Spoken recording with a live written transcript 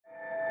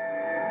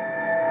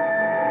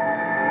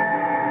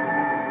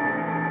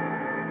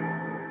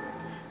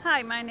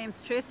Hi, my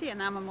name's Tracy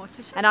and I'm a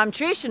mortician. And I'm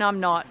Trish and I'm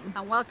not.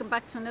 And welcome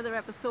back to another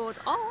episode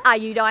of Are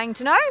You Dying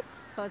to Know?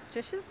 Because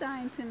Trish is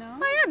dying to know.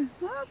 I am.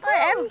 Oh,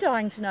 I am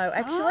dying to know,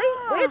 actually.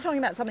 We're talking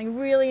about something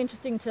really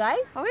interesting today.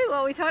 What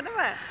are we talking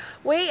about?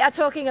 We are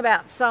talking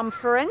about some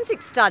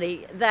forensic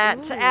study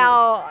that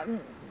our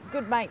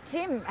good mate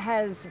Tim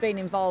has been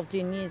involved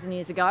in years and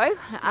years ago.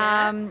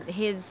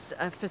 His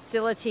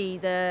facility,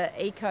 the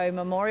Eco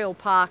Memorial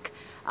Park,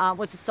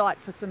 was a site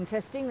for some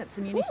testing that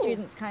some uni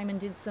students came and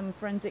did some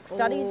forensic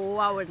studies. Oh,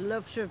 I would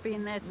love to have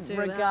been there to do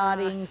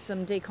regarding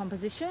some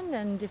decomposition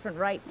and different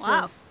rates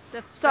of.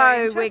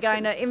 So we're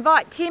going to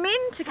invite Tim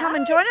in to come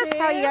and join us.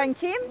 How are you going,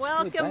 Tim?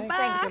 Welcome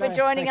back. Thanks for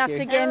joining us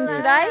again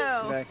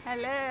today.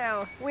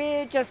 Hello.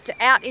 We're just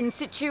out in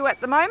situ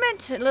at the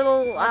moment, a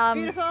little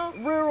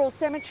rural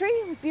cemetery,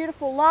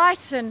 beautiful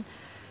light and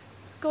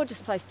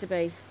gorgeous place to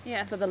be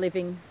for the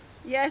living.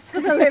 Yes, for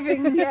the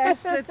living,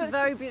 yes, it's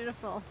very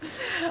beautiful.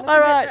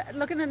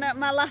 Looking at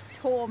my last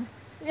home.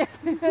 Yeah,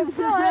 that's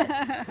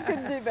right.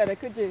 Couldn't do better,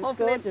 could you?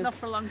 Hopefully not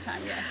for a long time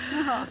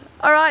yet.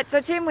 All right, so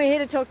Tim, we're here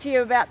to talk to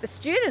you about the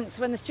students,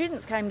 when the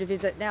students came to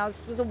visit. Now,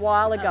 this was a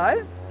while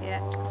ago.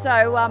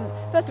 So,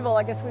 first of all,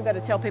 I guess we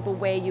better tell people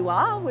where you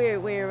are.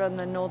 We're on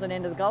the northern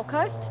end of the Gold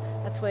Coast.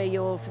 That's where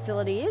your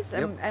facility is.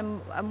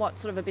 And what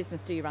sort of a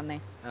business do you run there?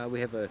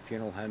 We have a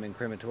funeral home and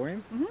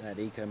crematorium at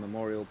Eco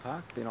Memorial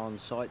Park. Been on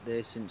site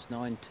there since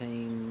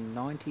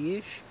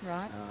 1990-ish.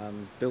 Right.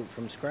 Built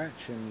from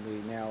scratch, and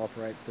we now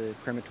operate the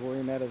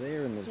crematorium out of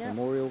there, and there's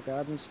memorial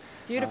gardens.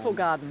 Beautiful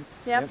gardens.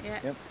 Yep.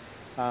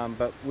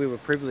 But we were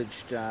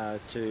privileged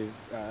to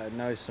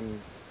know some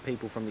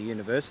people from the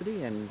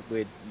university, and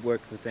we'd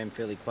worked with them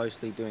fairly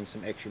closely doing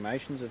some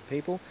exhumations of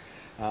people.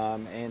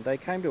 And they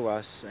came to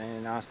us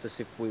and asked us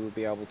if we would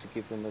be able to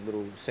give them a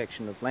little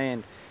section of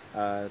land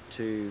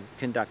to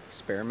conduct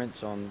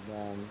experiments on,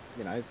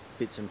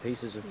 bits and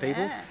pieces of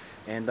people.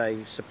 And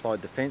they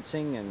supplied the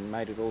fencing and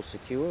made it all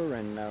secure,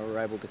 and were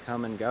able to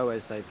come and go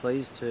as they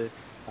pleased to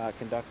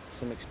conduct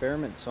some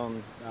experiments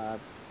on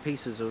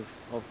pieces of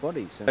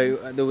bodies. So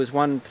there was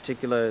one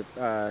particular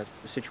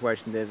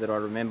situation there that I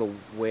remember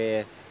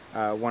where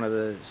one of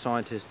the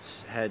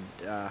scientists had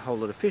a whole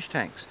lot of fish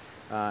tanks.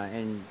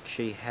 And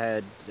she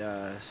had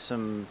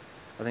some,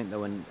 I think they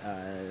were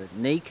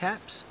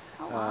kneecaps,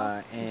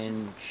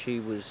 and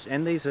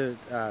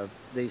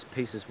these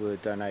pieces were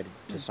donated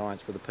to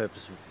science for the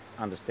purpose of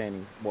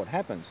understanding what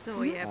happens.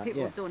 So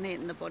people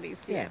donating the bodies.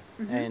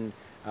 And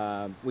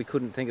we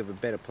couldn't think of a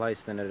better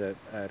place than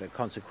at a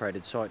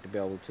consecrated site to be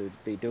able to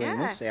be doing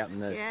this out in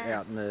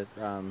the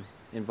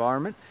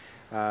environment.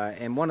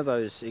 And one of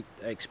those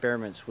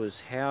experiments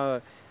was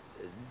how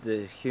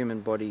the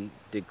human body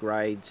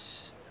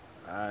degrades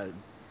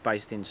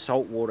based in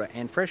salt water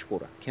and fresh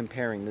water,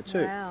 comparing the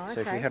two.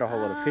 So she had a whole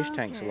lot of fish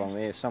tanks along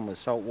there, some with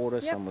salt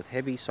water, some with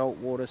heavy salt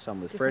water,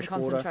 some with fresh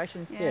water.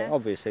 Concentrations.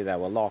 Obviously they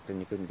were locked and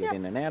you couldn't get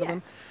in and out of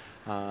them.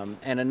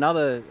 And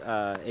another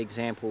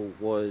example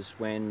was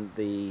when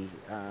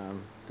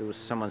there was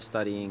someone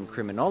studying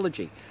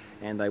criminology,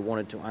 and they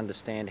wanted to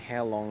understand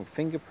how long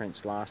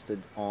fingerprints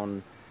lasted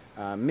on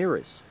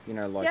mirrors,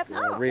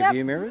 rear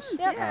view mirrors,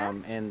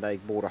 and they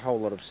bought a whole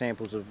lot of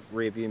samples of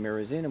rear view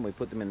mirrors in, and we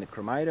put them in the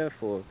cremator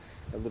for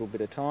a little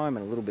bit of time,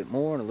 and a little bit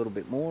more, and a little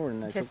bit more,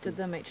 and they tested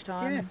them each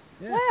time.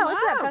 Wow,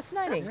 isn't that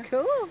fascinating? That's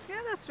cool.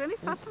 Yeah, that's really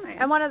fascinating.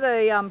 And one of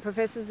the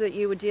professors that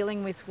you were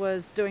dealing with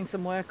was doing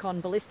some work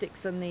on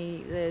ballistics and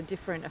the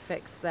different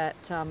effects that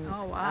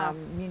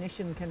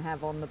munition can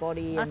have on the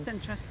body. That's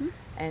interesting.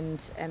 And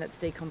its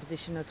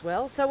decomposition as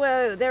well. So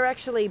were there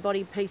actually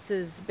body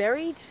pieces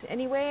buried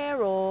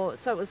anywhere, or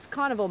so it was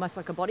kind of almost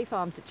like a body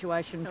farm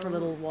situation for a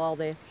little while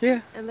there?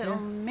 Yeah. A little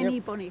mini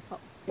body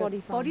farm.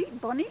 Body farm.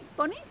 Bonnie?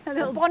 A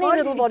little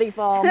little body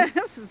farm.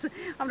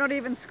 I'm not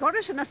even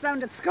Scottish and I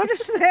sounded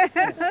Scottish there.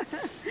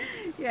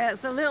 Yeah,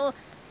 it's a little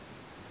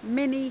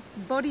mini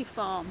body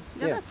farm.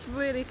 That's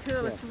really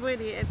cool. It's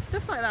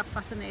stuff like that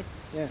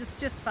fascinates.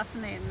 Just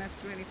fascinating.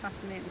 That's really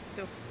fascinating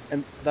stuff.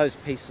 And those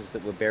pieces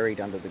that were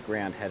buried under the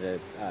ground had a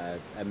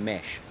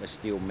mesh, a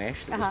steel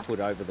mesh that was put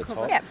over the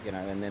top,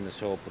 and then the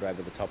soil put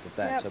over the top of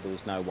that, so there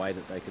was no way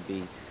that they could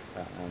be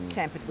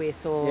tampered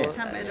with or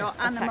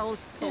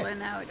animals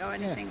pulling out or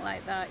anything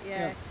like that.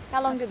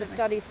 How long did the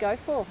studies go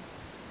for?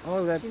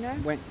 Oh, that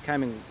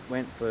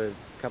went for a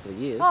couple of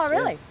years. Oh,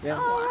 really? Yeah.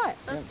 Oh, right.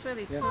 That's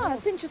really cool. Oh,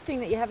 it's interesting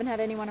that you haven't had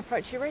anyone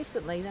approach you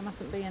recently. There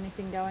mustn't be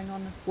anything going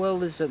on. Well,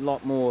 there's a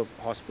lot more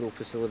hospital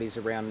facilities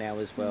around now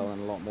as well,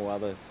 and a lot more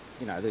other,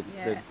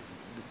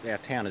 our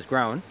town is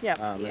growing. There's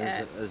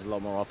a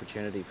lot more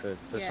opportunity for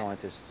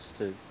scientists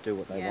to do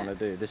what they want to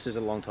do. This is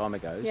a long time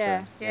ago.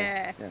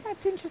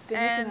 That's interesting,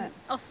 isn't it?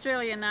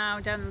 Australia now,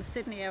 down in the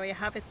Sydney area,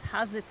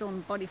 has its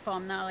own body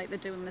farm now, like they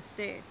do in the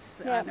States.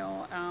 I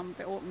know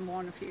they opened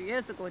one a few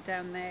years ago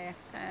down there.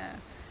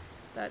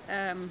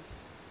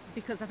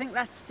 Because I think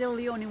that's still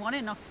the only one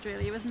in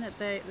Australia, isn't it?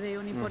 The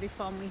only body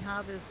farm we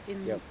have is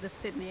in the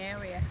Sydney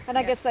area. And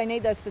I guess they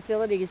need those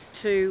facilities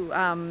to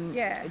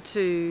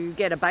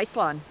get a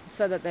baseline.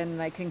 so that then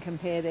they can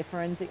compare their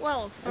forensics.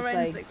 Well,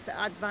 forensics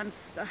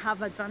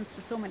have advanced for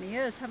so many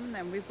years, haven't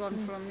they? We've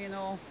gone from, you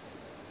know,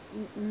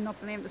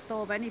 not being able to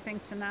solve anything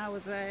to now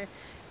with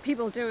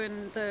people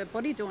doing the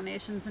body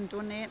donations and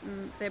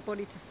donating their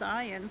body to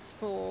science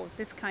for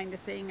this kind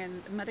of thing,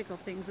 and medical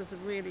things is a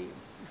really,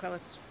 well,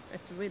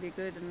 it's really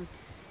good. And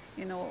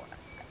you know,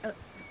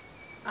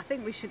 I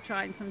think we should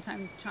try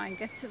and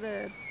get to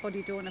the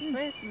body donor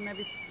place and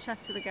maybe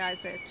chat to the guys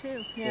there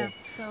too. Yeah.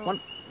 So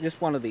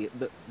one of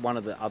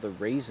the other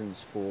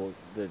reasons for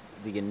the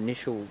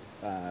initial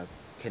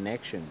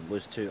connection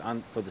was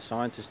for the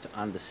scientists to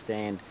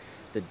understand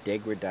the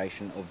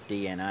degradation of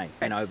DNA,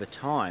 and over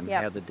time,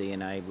 how the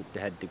DNA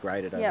had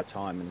degraded over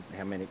time, and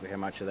how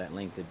much of that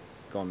link had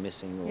gone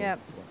missing.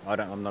 Or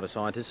I'm not a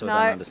scientist, so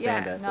I don't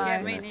understand that.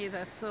 Yeah, me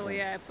neither. So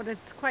but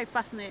it's quite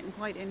fascinating,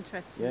 quite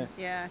interesting.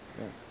 Yeah.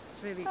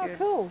 It's really good.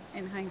 Cool.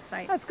 In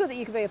hindsight. Oh, it's good that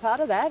you could be a part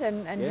of that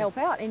and help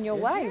out in your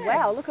way. Yes.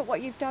 Wow, look at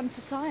what you've done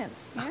for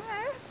science.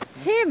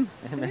 Yes. Tim.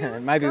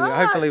 Maybe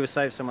hopefully we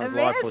saved someone's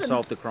life or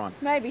solved a crime.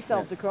 Maybe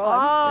solved a crime.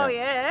 Oh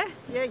yeah,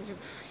 you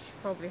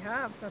probably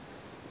have.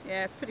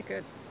 It's pretty good.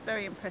 It's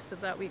very impressive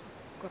that we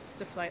got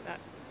stuff like that.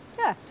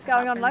 Yeah,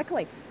 going on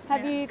locally.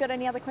 Have you got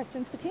any other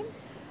questions for Tim?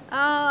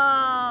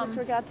 With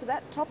regard to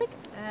that topic?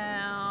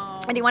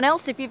 Anyone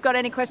else, if you've got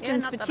any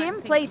questions for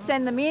Tim, please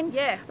send them in.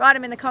 Write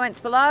them in the comments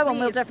below, and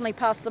we'll definitely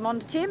pass them on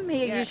to Tim.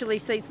 He usually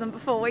sees them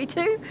before we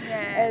do,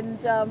 and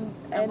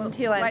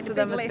he'll answer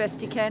them as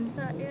best he can.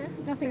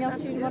 Nothing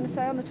else you want to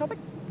say on the topic?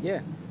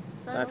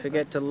 Don't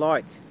forget to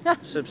like,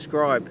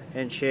 subscribe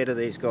and share to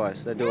these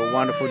guys. They do a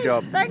wonderful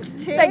job. Thanks,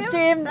 Tim. Thanks,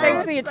 Tim.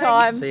 Thanks for your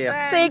time. See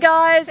ya. See you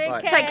guys.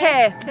 Take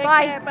care.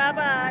 Bye.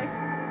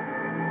 Bye-bye.